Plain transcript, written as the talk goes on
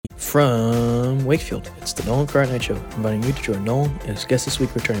From Wakefield, it's the Nolan Carr Night Show, inviting you to join Nolan and his guest this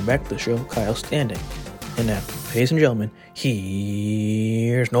week returning back to the show, Kyle Standing. And now, ladies and gentlemen,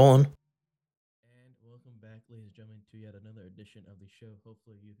 here's Nolan. And welcome back, ladies and gentlemen, to yet another edition of the show.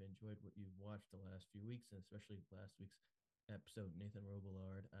 Hopefully, you've enjoyed what you've watched the last few weeks, and especially last week's episode, Nathan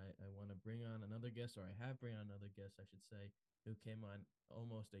Robillard. I want to bring on another guest, or I have bring on another guest, I should say, who came on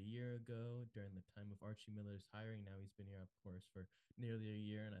almost a year ago during the time of Archie Miller's hiring. Now he's been here, of course, for nearly a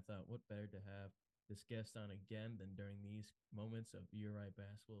year, and I thought, what better to have this guest on again than during these moments of URI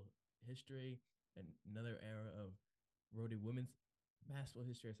basketball history and another era of Rhody women's basketball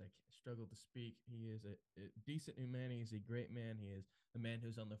history as I struggle to speak. He is a decent new man. He's a great man. He is a man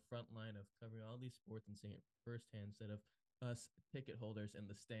who's on the front line of covering all these sports and seeing it firsthand instead of us ticket holders in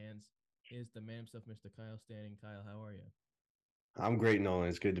the stands. He is the man himself, Mr. Kyle Standing. Kyle, how are you? I'm great,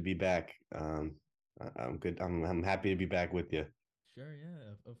 Nolan. It's good to be back. I'm good. I'm happy to be back with you. Sure,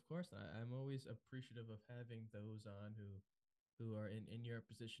 yeah, of course. I'm always appreciative of having those on who are in your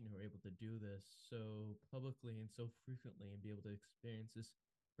position who are able to do this so publicly and so frequently and be able to experience this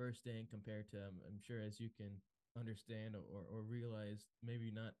firsthand compared to I'm sure as you can understand or realize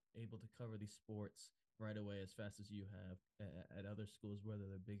maybe not able to cover these sports right away as fast as you have at other schools, whether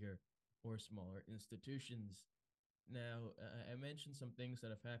they're bigger or smaller institutions. Now, I mentioned some things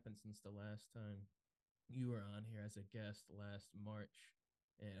that have happened since the last time you were on here as a guest last March,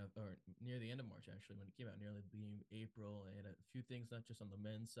 or near the end of March actually, when it came out nearly the beginning of April, and a few things not just on the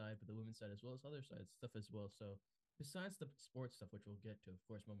men's side but the women's side as well as other side stuff as well. So besides the sports stuff, which we'll get to of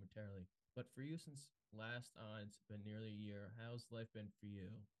course momentarily, but for you since last on, it's been nearly a year. How's life been for you?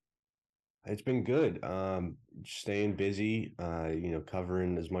 It's been good. Staying busy.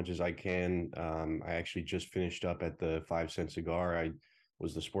 Covering as much as I can. I actually just finished up at the 5 Cent Cigar. I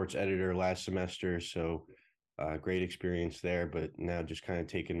was the sports editor last semester, so great experience there. But now just kind of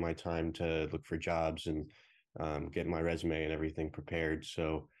taking my time to look for jobs and getting my resume and everything prepared.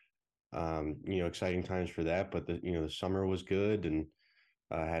 So exciting times for that. But the summer was good, and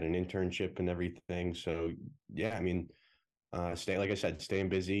had an internship and everything. So yeah, I mean, stay like I said, staying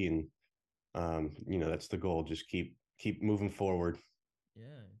busy, and that's the goal. Just keep moving forward.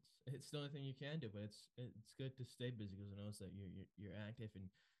 Yeah, it's the only thing you can do, but it's good to stay busy because it knows that you're active and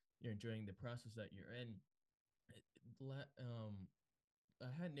you're enjoying the process that you're in. I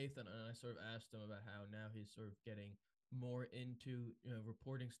had Nathan and I sort of asked him about how now he's sort of getting more into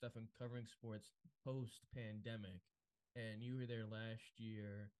reporting stuff and covering sports post pandemic. And you were there last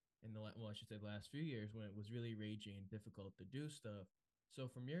year in well, I should say the last few years when it was really raging and difficult to do stuff. So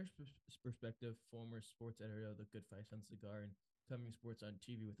from your perspective, former sports editor of the Good Fight Sun Cigar and covering sports on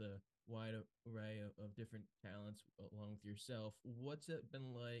TV with a wide array of different talents along with yourself, what's it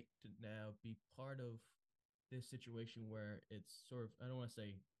been like to now be part of this situation where it's sort of, I don't want to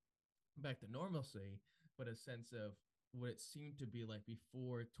say back to normalcy, but a sense of what it seemed to be like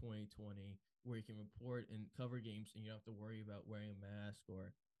before 2020, where you can report and cover games and you don't have to worry about wearing a mask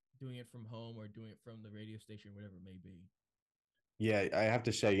or doing it from home or doing it from the radio station, whatever it may be. Yeah, I have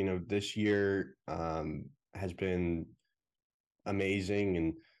to say, this year has been amazing.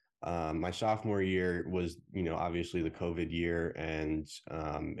 And my sophomore year was, obviously the COVID year, and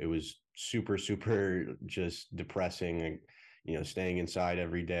it was super, super just depressing. And, staying inside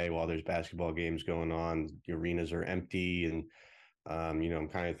every day while there's basketball games going on, the arenas are empty, and I'm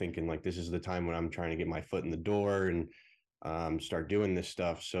kind of thinking like this is the time when I'm trying to get my foot in the door and start doing this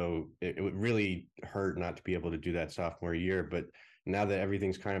stuff. So it would really hurt not to be able to do that sophomore year. But now that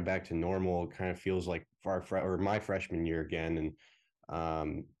everything's kind of back to normal, it kind of feels like or my freshman year again. And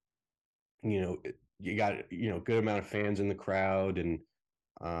um, you got good amount of fans in the crowd, and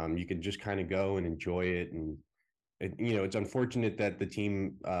you can just kind of go and enjoy it. And it's unfortunate that the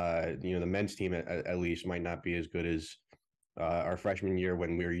team, the men's team at least, might not be as good as our freshman year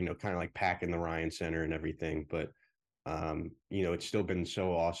when we were, kind of like packing the Ryan Center and everything. But it's still been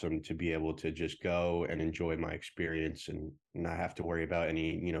so awesome to be able to just go and enjoy my experience and not have to worry about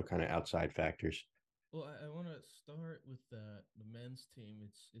any, kind of outside factors. Well, I want to start with the men's team.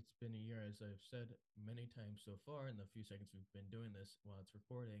 It's been a year, as I've said many times so far in the few seconds we've been doing this while it's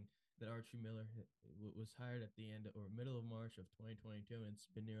recording, that Archie Miller was hired at the end or middle of March of 2022, and it's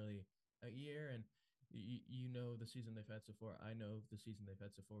been nearly a year. And you know the season they've had so far. I know the season they've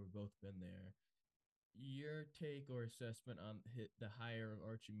had so far. We've both been there. Your take or assessment on the hire of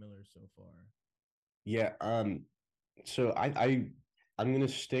Archie Miller so far? Yeah. So I'm gonna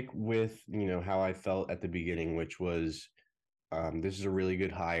stick with, how I felt at the beginning, which was this is a really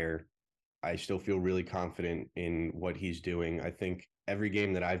good hire. I still feel really confident in what he's doing. I think every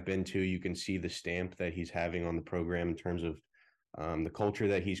game that I've been to, you can see the stamp that he's having on the program in terms of The culture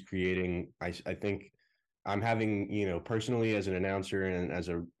that he's creating, I think I'm having, personally as an announcer and as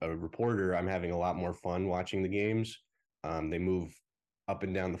a reporter, I'm having a lot more fun watching the games. They move up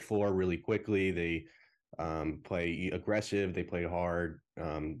and down the floor really quickly. They play aggressive. They play hard.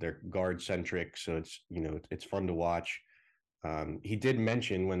 They're guard centric, so it's fun to watch. He did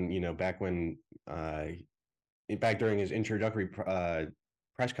mention when uh, back during his introductory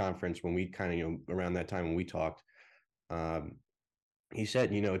press conference when we kind of around that time when we talked. Um, he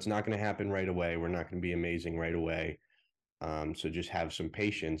said, it's not going to happen right away. We're not going to be amazing right away. So just have some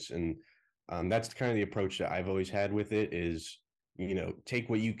patience. And that's kind of the approach that I've always had with it is, take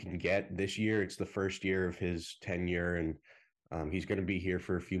what you can get this year. It's the first year of his tenure, and he's going to be here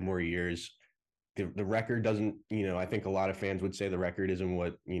for a few more years. The record doesn't, I think a lot of fans would say the record isn't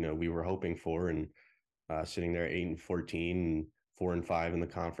what, we were hoping for. And sitting there 8-14 and 4-5 in the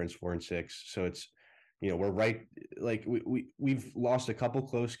conference, 4-6. So it's, we're right. Like we've lost a couple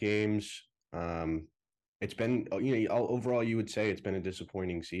close games. It's been, overall, you would say it's been a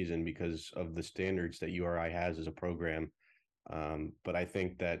disappointing season because of the standards that URI has as a program. But I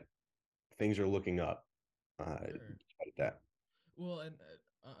think that things are looking up. Sure. Despite that. Well, and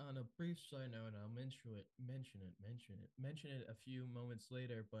on a brief side note, and I'll mention it a few moments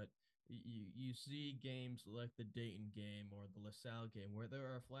later. But you see games like the Dayton game or the LaSalle game where there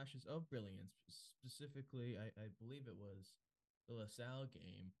are flashes of brilliance. Specifically, I believe it was the LaSalle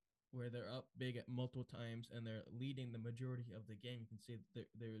game where they're up big at multiple times and they're leading the majority of the game. You can see that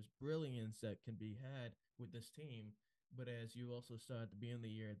there's brilliance that can be had with this team. But as you also saw at the beginning of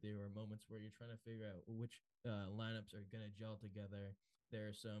the year, there were moments where you're trying to figure out which lineups are going to gel together. There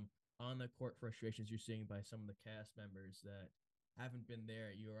are some on the court frustrations you're seeing by some of the cast members that haven't been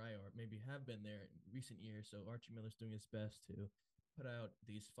there at URI or maybe have been there in recent years. So Archie Miller's doing his best to put out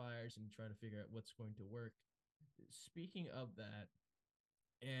these fires and trying to figure out what's going to work. Speaking of that,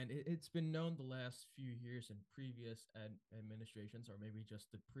 and it's been known the last few years in previous administrations, or maybe just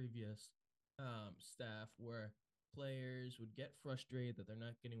the previous staff, where players would get frustrated that they're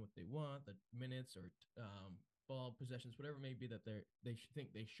not getting what they want, the minutes or ball possessions, whatever it may be that they think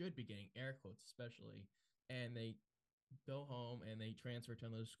they should be getting, air quotes especially, and they go home and they transfer to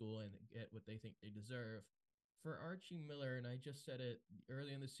another school and get what they think they deserve. For Archie Miller, and I just said it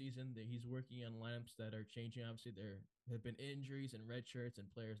early in the season that he's working on lineups that are changing. Obviously, there have been injuries and red shirts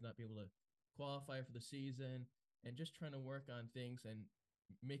and players not being able to qualify for the season, and just trying to work on things and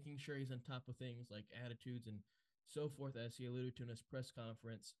making sure he's on top of things like attitudes and so forth, as he alluded to in his press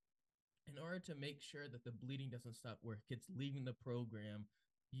conference, in order to make sure that the bleeding doesn't stop where kids leaving the program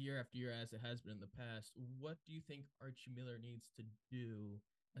year after year as it has been in the past. What do you think Archie Miller needs to do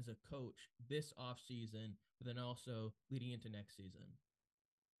as a coach this offseason, but then also leading into next season?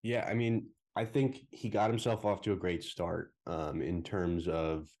 Yeah, I mean, I think he got himself off to a great start in terms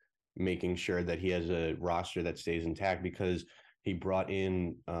of making sure that he has a roster that stays intact because he brought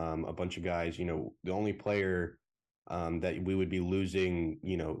in a bunch of guys. The only player that we would be losing,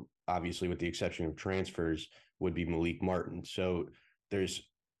 obviously with the exception of transfers, would be Malik Martin. So there's,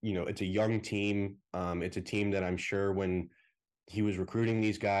 it's a young team. It's a team that I'm sure when he was recruiting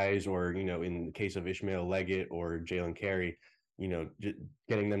these guys, or in the case of Ishmael Leggett or Jalen Carey,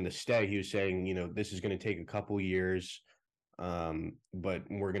 getting them to stay, he was saying, this is going to take a couple years, but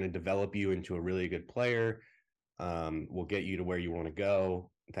we're going to develop you into a really good player. We'll get you to where you want to go,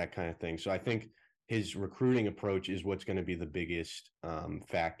 that kind of thing. So I think his recruiting approach is what's going to be the biggest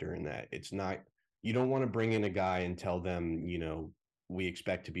factor in that. It's not, you don't want to bring in a guy and tell them, we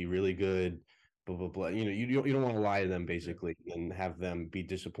expect to be really good, blah blah blah. You don't want to lie to them basically and have them be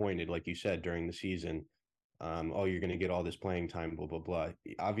disappointed, like you said during the season. Oh, you're going to get all this playing time, blah blah blah.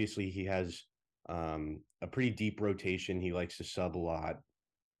 Obviously, he has a pretty deep rotation. He likes to sub a lot,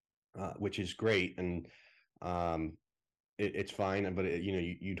 which is great, and um, it's fine. But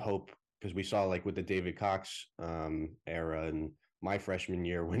you'd hope because we saw like with the David Cox era and my freshman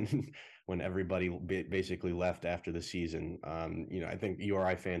year when everybody basically left after the season. I think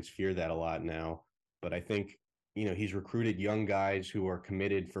URI fans fear that a lot now, but I think he's recruited young guys who are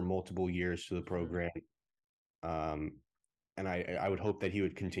committed for multiple years to the program, and I would hope that he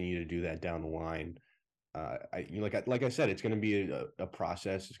would continue to do that down the line. Like I said, it's going to be a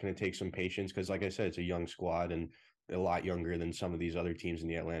process. It's going to take some patience because, like I said, it's a young squad and a lot younger than some of these other teams in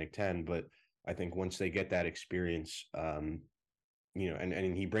the Atlantic 10. But I think once they get that experience,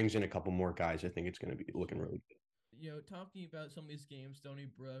 and he brings in a couple more guys, I think it's going to be looking really good. Talking about some of these games, Stony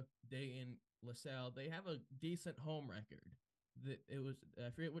Brook, Dayton, LaSalle, they have a decent home record. That it was, I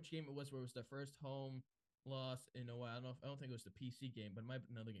forget which game it was, where it was the first home loss in a while. I don't think it was the PC game, but it might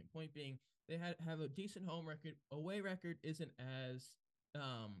be another game. Point being, they have a decent home record. Away record isn't as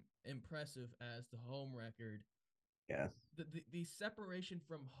impressive as the home record. Yeah. The separation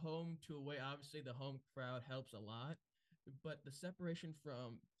from home to away, obviously the home crowd helps a lot, but the separation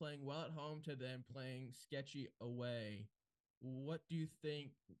from playing well at home to then playing sketchy away, what do you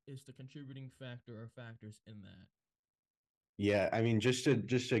think is the contributing factor or factors in that? Yeah, I mean, just to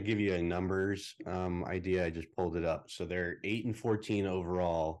give you a numbers idea, I just pulled it up. So they're 8-14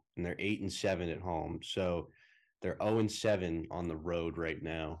 overall, and they're 8-7 at home. So they're 0-7 on the road right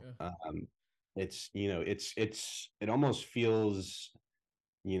now. Ugh, It's it almost feels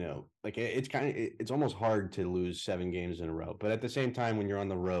like it's kind of it's almost hard to lose 7 games in a row. But at the same time, when you're on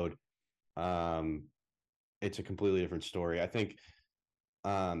the road, um, it's a completely different story. I think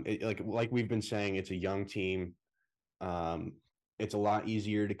like we've been saying, it's a young team. um, it's a lot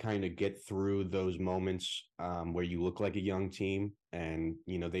easier to kind of get through those moments where you look like a young team, and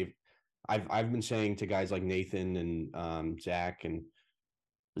I've been saying to guys like Nathan and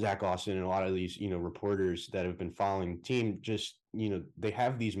Zach Austin and a lot of these reporters that have been following the team, just they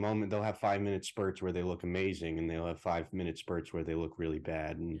have these moments. They'll have 5 minute spurts where they look amazing, and they'll have 5 minute spurts where they look really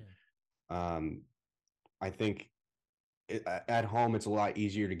bad. And yeah, um, I think at home it's a lot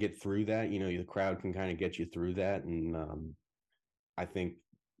easier to get through that. The crowd can kind of get you through that, and I think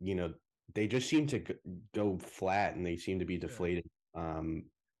you know they just seem to go flat, and they seem to be sure, deflated. um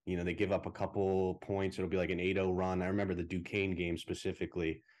they give up a couple points. It'll be like an 8-0 run. I remember the Duquesne game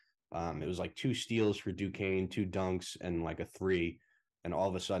specifically. It was like 2 steals for Duquesne, 2 dunks, and like a three, and all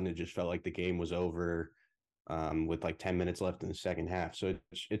of a sudden it just felt like the game was over with like 10 minutes left in the second half. So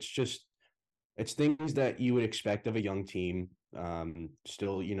it's just it's things that you would expect of a young team,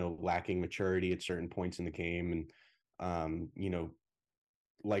 still lacking maturity at certain points in the game. And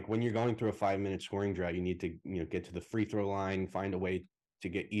like when you're going through a 5 minute scoring drought, you need to get to the free throw line, find a way to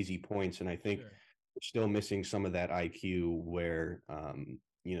get easy points. And I think sure. we're still missing some of that IQ where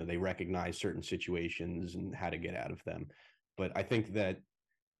they recognize certain situations and how to get out of them. But I think that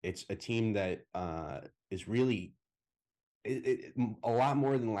it's a team that is really a lot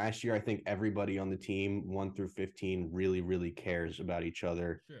more than last year. I think everybody on the team, 1 through 15, really, really cares about each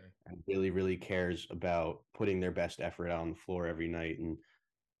other, Sure. and really, really cares about putting their best effort out on the floor every night.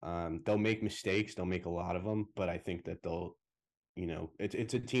 And they'll make mistakes. They'll make a lot of them, but I think that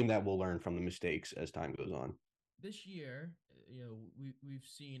it's a team that will learn from the mistakes as time goes on. This year, we've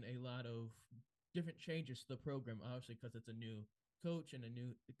seen a lot of different changes to the program, obviously because it's a new coach and a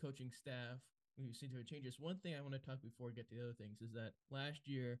new coaching staff. We've seen different changes. One thing I want to talk before we get to the other things is that last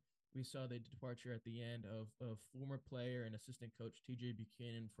year we saw the departure at the end of former player and assistant coach TJ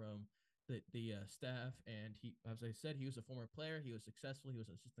Buchanan from the staff, and he, as I said, he was a former player. He was successful. He was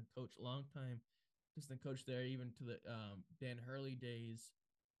an assistant coach, long time assistant coach there, even to the Dan Hurley days.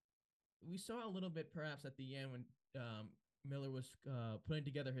 We saw a little bit perhaps at the end when Miller was putting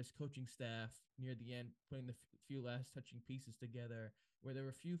together his coaching staff near the end, putting the few last touching pieces together, where there were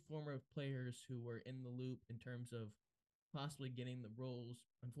a few former players who were in the loop in terms of possibly getting the roles.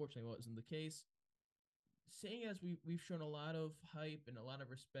 Unfortunately, what wasn't the case. Seeing as we've shown a lot of hype and a lot of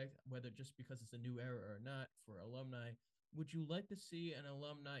respect, whether just because it's a new era or not, for alumni, would you like to see an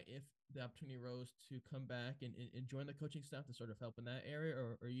alumni, if the opportunity arose, to come back and join the coaching staff to sort of help in that area,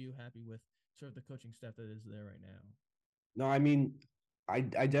 or are you happy with sort of the coaching staff that is there right now? No, I mean, I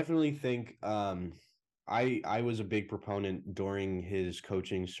definitely think I was a big proponent during his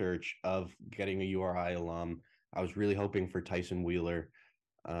coaching search of getting a URI alum. I was really hoping for Tyson Wheeler.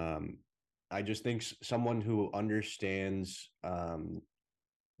 Um, I just think someone who understands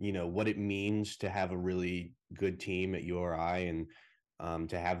what it means to have a really good team at URI, and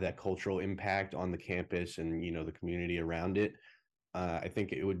to have that cultural impact on the campus and the community around it. I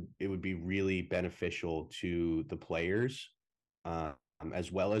think it would be really beneficial to the players, um,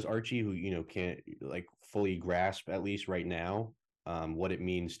 as well as Archie, who can't like fully grasp, at least right now, what it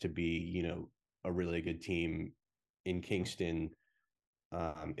means to be a really good team in Kingston.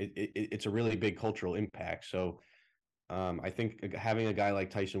 It's a really big cultural impact. So I think having a guy like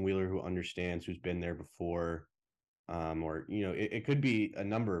Tyson Wheeler who understands, who's been there before, or it could be a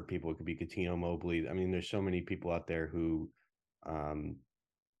number of people. It could be Katino Mobley. I mean, there's so many people out there who, um,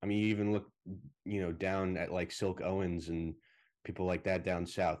 I mean, you even look, down at like Silk Owens and people like that down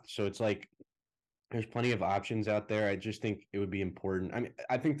south. So it's like there's plenty of options out there. I just think it would be important. I mean,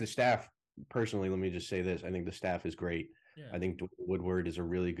 I think the staff, personally, let me just say this: I think the staff is great. Yeah, I think Dwayne Woodward is a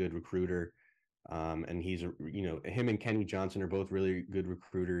really good recruiter. And he's him and Kenny Johnson are both really good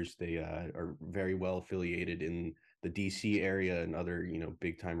recruiters. They are very well affiliated in the DC area and other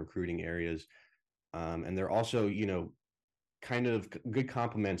big time recruiting areas. And they're also, kind of good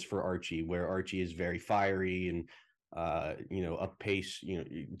compliments for Archie, where Archie is very fiery and up pace,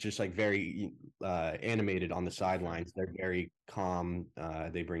 just like very animated on the sidelines. They're very calm.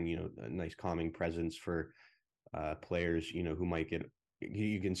 They bring, a nice calming presence for players, who might get,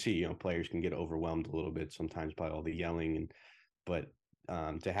 you can see, players can get overwhelmed a little bit sometimes by all the yelling, but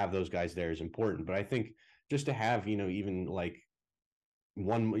to have those guys there is important. But I think just to have, even like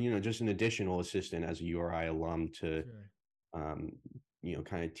one, just an additional assistant as a URI alum to, Sure.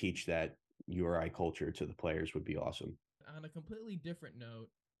 kind of teach that URI culture to the players would be awesome. On a completely different note,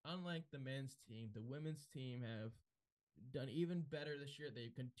 unlike the men's team, the women's team have done even better this year.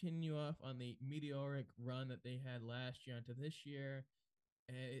 They continue off on the meteoric run that they had last year into this year.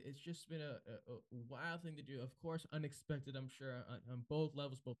 And it's just been a wild thing to do. Of course, unexpected, I'm sure, on both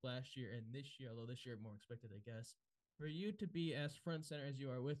levels, both last year and this year, although this year more expected, I guess. For you to be as front center as you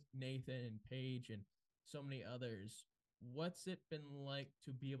are with Nathan and Paige and so many others, what's it been like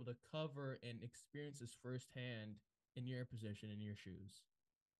to be able to cover and experience this firsthand in your position, in your shoes?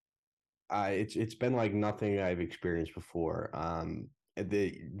 It's been like nothing I've experienced before.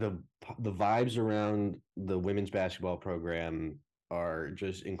 The vibes around the women's basketball program are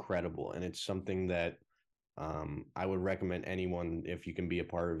just incredible, and it's something that I would recommend anyone, if you can be a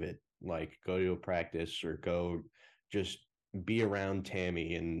part of it, like go to a practice or go just be around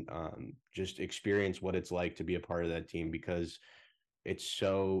Tammy and just experience what it's like to be a part of that team, because it's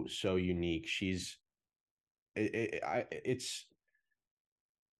so unique.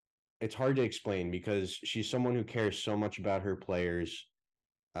 It's hard to explain because she's someone who cares so much about her players,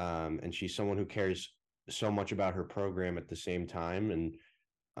 and she's someone who cares so much about her program at the same time. And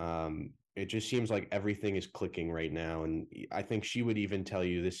it just seems like everything is clicking right now. And I think she would even tell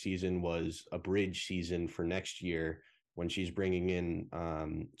you this season was a bridge season for next year, when she's bringing in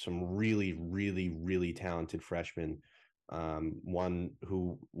some really, really, really talented freshmen. One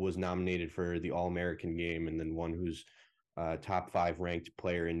who was nominated for the All-American game, and then one who's top 5 ranked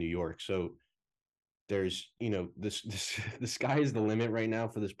player in New York. So there's, this the sky is the limit right now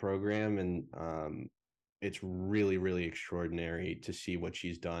for this program, and it's really, really extraordinary to see what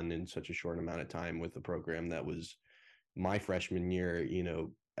she's done in such a short amount of time with a program that was my freshman year,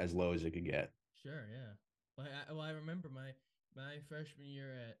 as low as it could get. Sure, yeah. I remember my freshman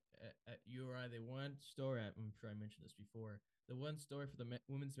year at URI. The one story, I'm sure I mentioned this before. The one story for the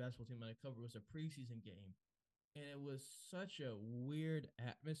women's basketball team that I covered was a preseason game, and it was such a weird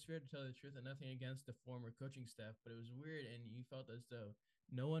atmosphere, to tell you the truth. And nothing against the former coaching staff, but it was weird, and you felt as though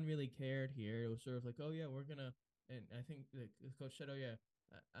no one really cared here. It was sort of like, oh yeah, we're gonna, and I think the coach said, oh yeah,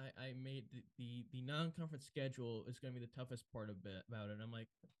 I made the non-conference schedule is going to be the toughest part about it. And I'm like,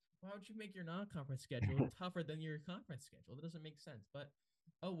 why would you make your non-conference schedule tougher than your conference schedule? That doesn't make sense. But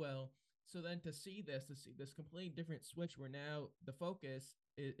oh well. So then to see this completely different switch, where now the focus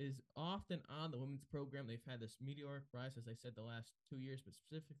is often on the women's program. They've had this meteoric rise, as I said, the last 2 years, but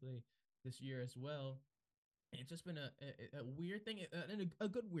specifically this year as well. And it's just been a weird thing, and a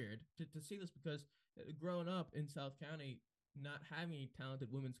good weird to see this, because growing up in South County, not having a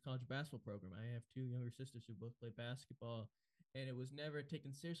talented women's college basketball program. I have two younger sisters who both play basketball, and it was never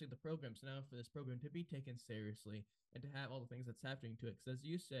taken seriously, the program. So now for this program to be taken seriously and to have all the things that's happening to it, because as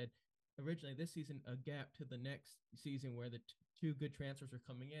you said, originally this season, a gap to the next season where the two good transfers are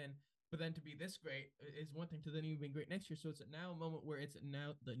coming in, but then to be this great is one thing, to then even being great next year. So it's now a moment where it's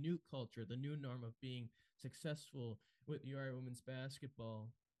now the new culture, the new norm of being successful with URI women's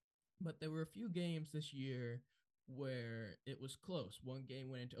basketball. But there were a few games this year where it was close. One game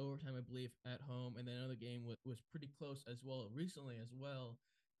went into overtime, I believe, at home, and then another game was pretty close as well, recently as well.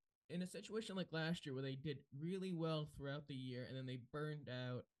 In a situation like last year, where they did really well throughout the year, and then they burned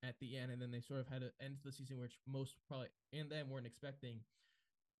out at the end, and then they sort of had to end the season, which most probably and them weren't expecting.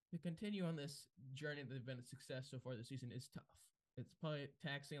 To continue on this journey that has been a success so far this season is tough. It's probably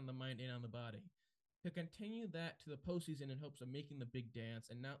taxing on the mind and on the body. To continue that to the postseason in hopes of making the big dance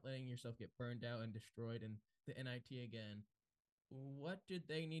and not letting yourself get burned out and destroyed in the NIT again, what did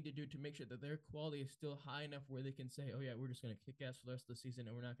they need to do to make sure that their quality is still high enough where they can say, oh yeah, we're just going to kick ass for the rest of the season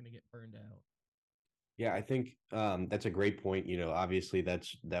and we're not going to get burned out? Yeah, I think that's a great point. Obviously that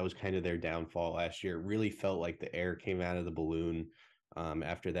was kind of their downfall last year. It really felt like the air came out of the balloon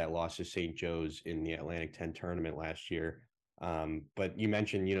after that loss to St. Joe's in the Atlantic 10 tournament last year. But you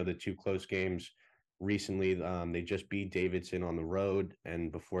mentioned, the two close games recently. They just beat Davidson on the road,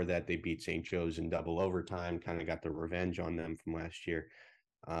 and before that, they beat St. Joe's in double overtime. Kind of got the revenge on them from last year.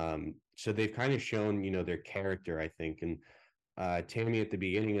 So they've kind of shown, their character, I think. And Tammy at the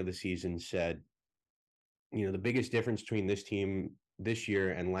beginning of the season said, the biggest difference between this team this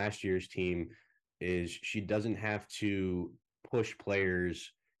year and last year's team is she doesn't have to push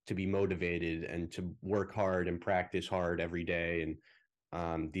players to be motivated and to work hard and practice hard every day.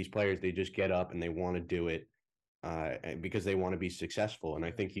 And these players, they just get up and they want to do it because they want to be successful. And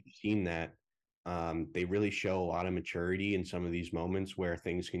I think you've seen that. They really show a lot of maturity in some of these moments where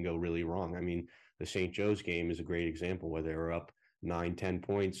things can go really wrong. I mean, the St. Joe's game is a great example where they were up 9-10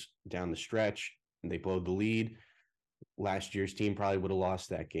 points down the stretch and they blowed the lead. Last year's team probably would have lost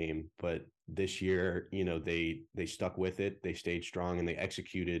that game, but this year, they stuck with it. They stayed strong and they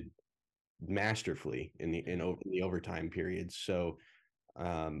executed masterfully in the overtime periods. So,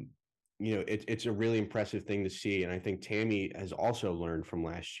 um, it's a really impressive thing to see. And I think Tammy has also learned from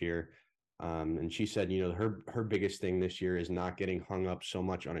last year. And she said, her biggest thing this year is not getting hung up so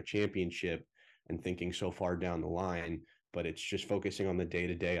much on a championship and thinking so far down the line, but it's just focusing on the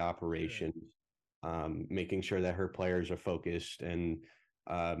day-to-day operations, making sure that her players are focused and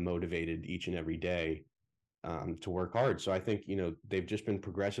motivated each and every day to work hard. So I think, they've just been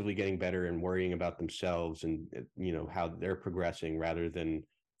progressively getting better and worrying about themselves and, how they're progressing rather than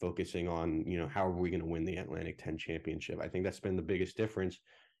focusing on, how are we going to win the Atlantic 10 championship? I think that's been the biggest difference.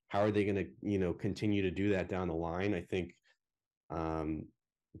 How are they going to, continue to do that down the line? I think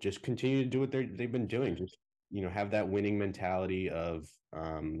just continue to do what they've been doing. Just, have that winning mentality of,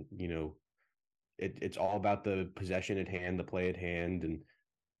 it's all about the possession at hand, the play at hand,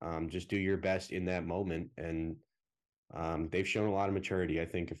 and just do your best in that moment. And they've shown a lot of maturity. I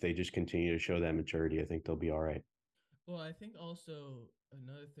think if they just continue to show that maturity, I think they'll be all right. Well, I think also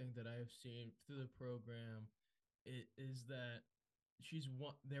another thing that I've seen through the program is that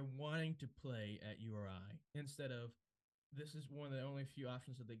they're wanting to play at URI instead of this is one of the only few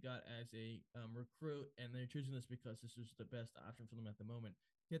options that they got as a recruit, and they're choosing this because this is the best option for them at the moment.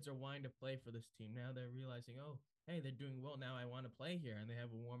 Kids are wanting to play for this team. Now they're realizing, oh, hey, they're doing well. Now I want to play here, and they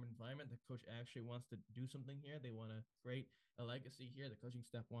have a warm environment. The coach actually wants to do something here. They want to create a legacy here. The coaching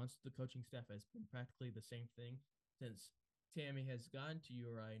staff wants. The coaching staff has been practically the same thing since Tammy has gone to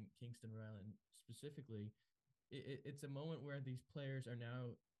URI and Kingston, Rhode Island specifically. It's a moment where these players are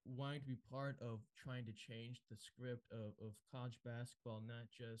now wanting to be part of trying to change the script of college basketball,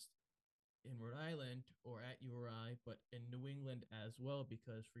 not just in Rhode Island or at URI, but in New England as well,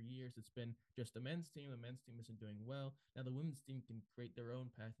 because for years it's been just the men's team. The men's team isn't doing well. Now the women's team can create their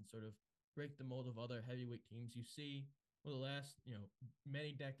own path and sort of break the mold of other heavyweight teams. You see, for the last,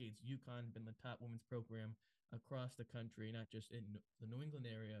 many decades, UConn been the top women's program across the country, not just in the New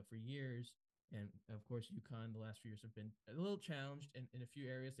England area for years. And of course, UConn the last few years have been a little challenged in a few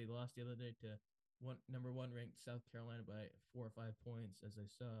areas. They lost the other day to number one ranked South Carolina by 4 or 5 points, as I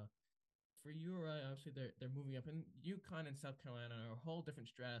saw. For URI, obviously they're moving up, and UConn and South Carolina are a whole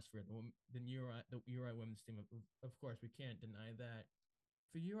different stratosphere than the URI women's team. Of course, we can't deny that.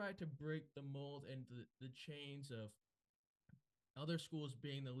 For URI to break the mold and the chains of other schools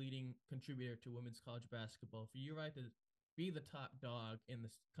being the leading contributor to women's college basketball, for URI to be the top dog in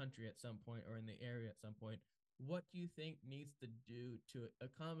this country at some point or in the area at some point, what do you think needs to do to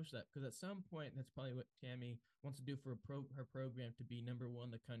accomplish that? Because at some point, that's probably what Tammy wants to do for her program to be number one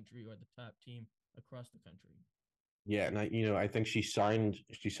in the country or the top team across the country. Yeah, and I think she signed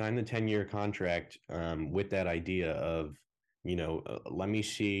the 10-year contract with that idea of, let me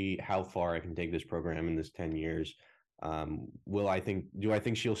see how far I can take this program in this 10 years. Do I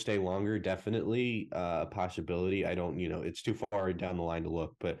think she'll stay longer? Definitely a possibility. I don't, it's too far down the line to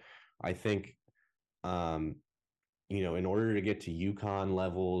look, but I think, in order to get to UConn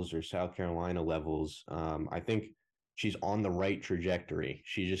levels or South Carolina levels, I think she's on the right trajectory.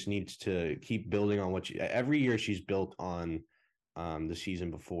 She just needs to keep building on every year she's built on the season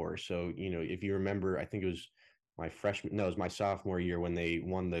before. So, if you remember, I think it was it was my sophomore year when they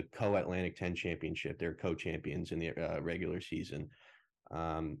won the Co-Atlantic 10 championship. They're co-champions in the regular season.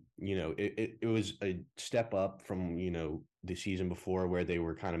 It was a step up from, the season before where they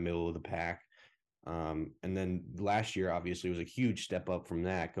were kind of middle of the pack. And then last year, obviously, was a huge step up from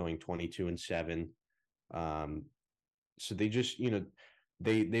that, going 22-7. So they just,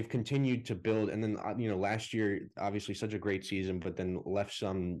 they've continued to build. And then, last year, obviously such a great season, but then left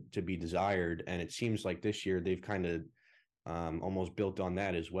some to be desired. And it seems like this year they've kind of almost built on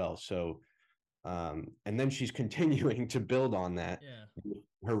that as well. So, and then she's continuing to build on that,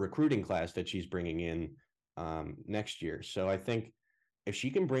 her recruiting class that she's bringing in next year. So I think if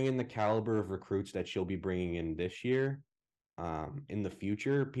she can bring in the caliber of recruits that she'll be bringing in this year, in the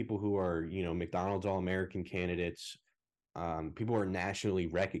future, people who are, McDonald's All-American candidates, people are nationally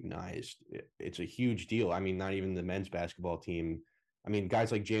recognized. It's a huge deal. I mean, not even the men's basketball team. I mean,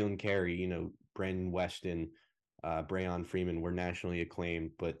 guys like Jalen Carey, Brandon Weston, Brayon Freeman were nationally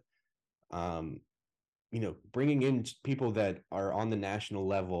acclaimed, but bringing in people that are on the national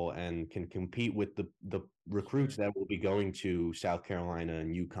level and can compete with the recruits Sure. that will be going to South Carolina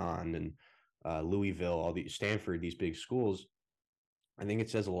and UConn and Louisville, all the Stanford, these big schools. I think it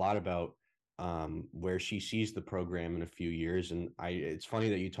says a lot about where she sees the program in a few years. And it's funny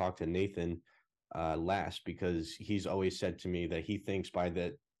that you talked to Nathan last, because he's always said to me that he thinks by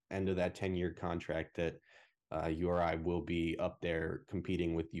the end of that 10-year contract that URI will be up there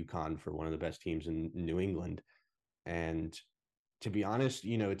competing with UConn for one of the best teams in New England. And to be honest,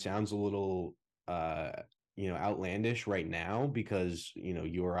 it sounds a little outlandish right now, because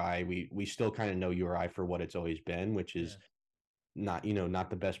URI, we still kind of know URI for what it's always been, which is Yeah. not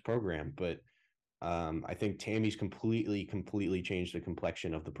the best program. But I think Tammy's completely changed the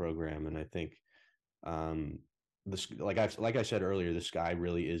complexion of the program, and I think um, like I said earlier, the sky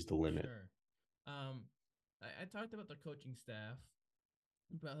really is the limit. Sure. I talked about the coaching staff,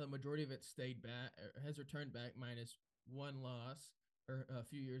 about the majority of it stayed back, or has returned back minus one loss, or a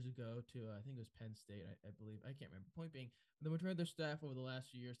few years ago to I think it was Penn State, I believe. I can't remember. Point being, the majority of their staff over the last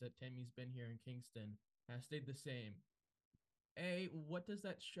few years that Tammy's been here in Kingston has stayed the same. A, what does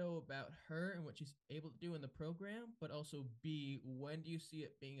that show about her and what she's able to do in the program? But also B, when do you see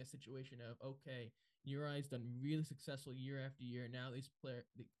it being a situation of, okay, Uri's done really successful year after year. Now the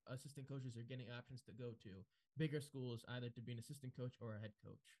assistant coaches are getting options to go to bigger schools, either to be an assistant coach or a head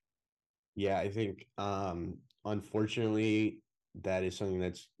coach. Yeah, I think unfortunately that is something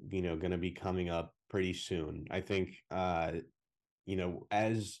that's going to be coming up pretty soon. I think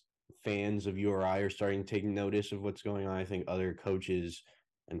as fans of URI are starting to take notice of what's going on, I think other coaches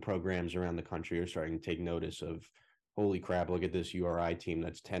and programs around the country are starting to take notice of, holy crap, look at this URI team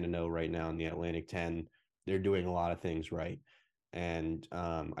that's 10-0 right now in the Atlantic 10. They're doing a lot of things right. And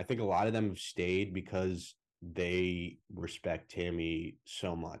I think a lot of them have stayed because they respect Tammy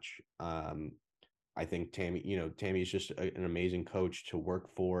so much. I think Tammy is just an amazing coach to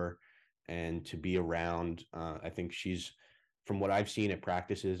work for and to be around. I think she's, from what I've seen at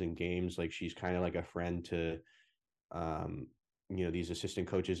practices and games, like she's kind of like a friend to, um, these assistant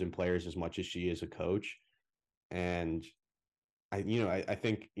coaches and players as much as she is a coach. And I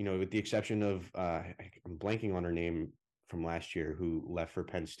think, with the exception of, I'm blanking on her name from last year who left for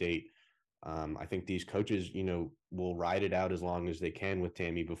Penn State. I think these coaches, will ride it out as long as they can with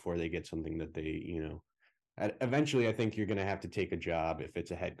Tammy before they get something that eventually I think you're going to have to take a job, if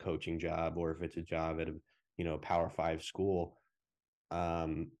it's a head coaching job or if it's a job at a Power 5 school.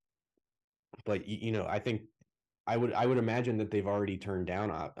 Um, but I think I would imagine that they've already turned down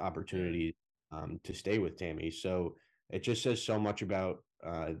Sure. opportunities to stay with Tammy. So it just says so much about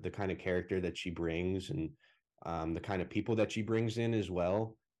the kind of character that she brings, and the kind of people that she brings in as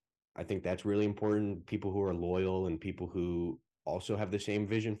well. I think that's really important. People who are loyal and people who also have the same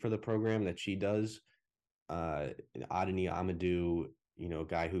vision for the program that she does. uh, Adani Amadou, a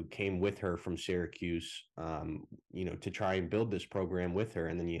guy who came with her from Syracuse, to try and build this program with her.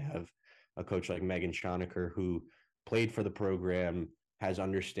 And then you have a coach like Megan Schonecker, who played for the program, has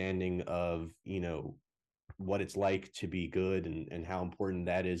understanding of, what it's like to be good, and how important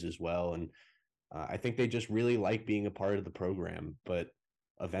that is as well. And I think they just really like being a part of the program. But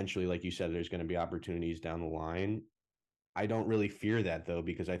eventually, like you said, there's going to be opportunities down the line. I don't really fear that, though,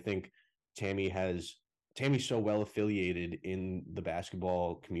 because I think Tammy has Tammy's so well affiliated in the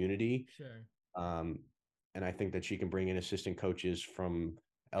basketball community. Sure. Um, and I think that she can bring in assistant coaches from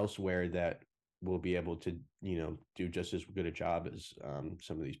elsewhere that will be able to, do just as good a job as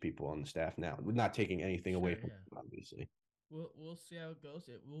some of these people on the staff now. We're not taking anything away Sure. from Yeah. them, obviously. We'll see how it goes.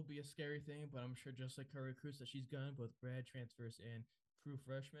 It will be a scary thing, but I'm sure just like her recruits that she's gotten, both grad transfers and true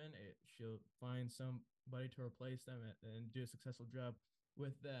freshmen, she'll find somebody to replace them and do a successful job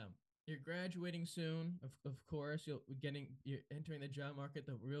with them. You're graduating soon, of course. You're entering the job market,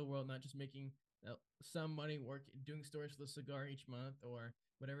 the real world, not just making some money doing stories for the cigar each month or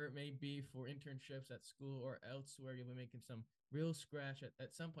whatever it may be for internships at school or elsewhere. You'll be making some real scratch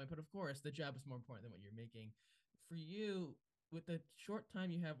at some point. But of course, the job is more important than what you're making. For you, with the short time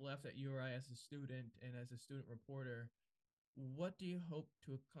you have left at URI as a student and as a student reporter, what do you hope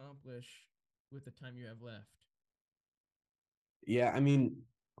to accomplish with the time you have left? Yeah, I mean,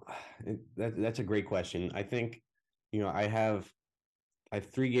 that's a great question. I think, I have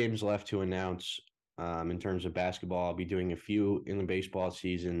 3 games left to announce in terms of basketball. I'll be doing a few in the baseball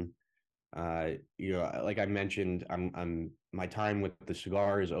season. Like I mentioned, I'm my time with the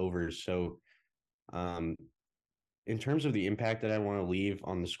cigar is over. So, um, in terms of the impact that I want to leave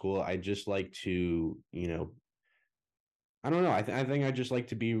on the school, I just like to, I don't know. I think I just like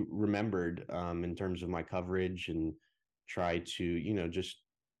to be remembered in terms of my coverage, and try to, just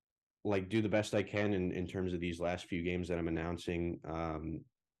like do the best I can in terms of these last few games that I'm announcing.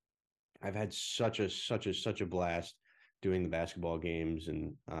 I've had such a blast doing the basketball games,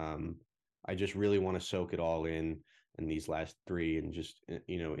 and I just really want to soak it all in these last three, and just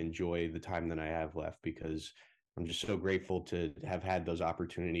enjoy the time that I have left, because I'm just so grateful to have had those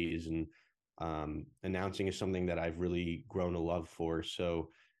opportunities, and announcing is something that I've really grown a love for. So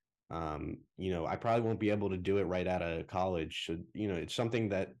I probably won't be able to do it right out of college. So, it's something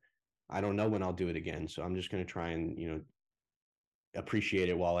that I don't know when I'll do it again. So I'm just going to try and, appreciate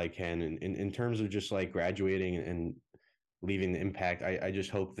it while I can. And in terms of just like graduating and leaving the impact, I just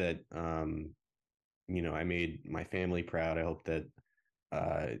hope that, I made my family proud. I hope that,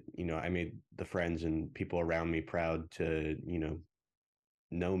 I made the friends and people around me proud to,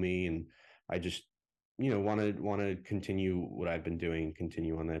 know me. And I just, want to continue what I've been doing,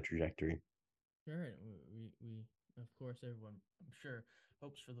 continue on that trajectory. Sure. We of course, everyone, I'm sure,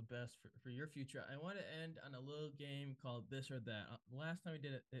 hopes for the best for your future. I want to end on a little game called This or That. Last time we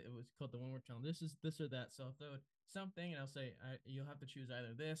did it, it was called the One Word Challenge. This is This or That. So I'll throw something, and I'll say you'll have to choose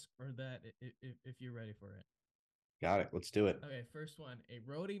either this or that if you're ready for it. Got it. Let's do it. Okay, first one: a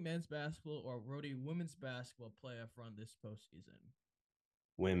Rhodey men's basketball or Rhodey women's basketball playoff run this postseason.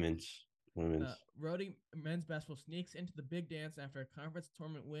 Women's. Rhodey men's basketball sneaks into the big dance after a conference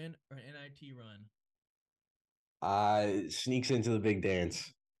tournament win or an NIT run. Sneaks into the big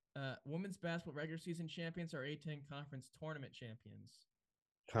dance. Women's basketball regular season champions or A10 conference tournament champions.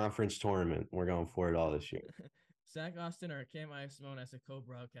 Conference tournament. We're going for it all this year. Zach Austin or Cam Simone as a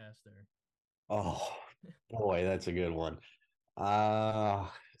co-broadcaster. Oh boy, that's a good one. Uh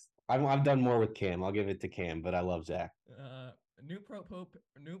I've done more with Cam. I'll give it to Cam, but I love Zach. Newport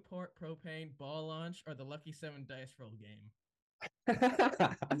propane ball launch or the Lucky 7 dice roll game.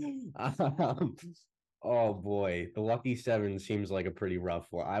 um, oh boy, the Lucky 7 seems like a pretty rough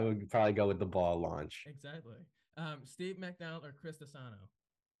one. I would probably go with the ball launch. Exactly. Steve McDonald or Chris Desano.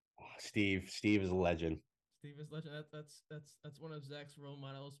 Oh, Steve is a legend. Steve is legend. That's one of Zach's role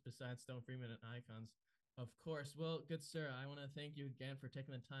models besides Stone Freeman and Icons, of course. Well, good sir, I want to thank you again for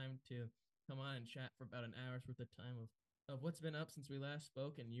taking the time to come on and chat for about an hour's worth of time of what's been up since we last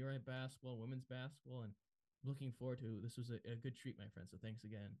spoke in URI basketball, women's basketball, and looking forward to this. Was a good treat, my friend. So thanks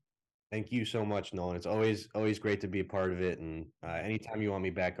again. Thank you so much, Nolan. It's always great to be a part of it, and anytime you want me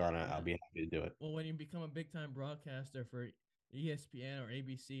back on it, I'll be happy to do it. Well, when you become a big time broadcaster for ESPN or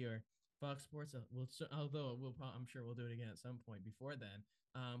ABC or Fox Sports, I'm sure we'll do it again at some point before then.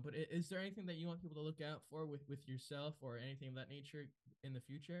 But is there anything that you want people to look out for with yourself or anything of that nature in the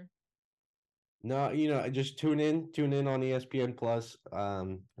future? No, just tune in on ESPN Plus. I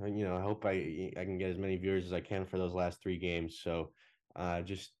hope I can get as many viewers as I can for those last three games. So,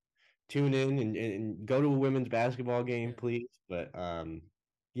 just tune in and go to a women's basketball game, please. But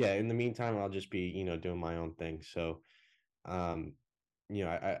yeah, in the meantime, I'll just be doing my own thing. So, I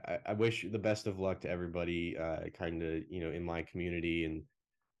wish the best of luck to everybody, kind of in my community,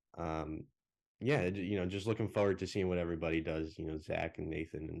 and yeah, just looking forward to seeing what everybody does. Zach and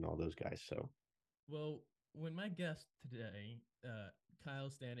Nathan and all those guys. So. Well, when my guest today, Kyle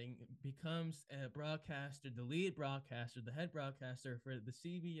Standing, becomes a broadcaster, the lead broadcaster, the head broadcaster for the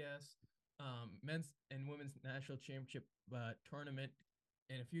CBS men's and women's national championship tournament,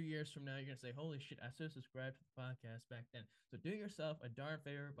 in a few years from now, you're going to say, holy shit, I should have subscribed to the podcast back then. So do yourself a darn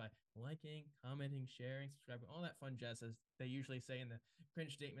favor by liking, commenting, sharing, subscribing, all that fun jazz, as they usually say in the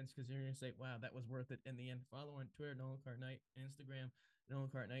cringe statements, because you're going to say, wow, that was worth it in the end. Follow on Twitter, Nolan Cart Night, Instagram, Nolan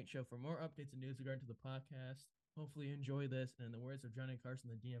Cart Night Show for more updates and news regarding to the podcast. Hopefully you enjoy this. And in the words of Johnny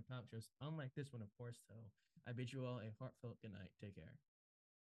Carson, the DM Pop shows, unlike this one, of course, so I bid you all a heartfelt good night. Take care.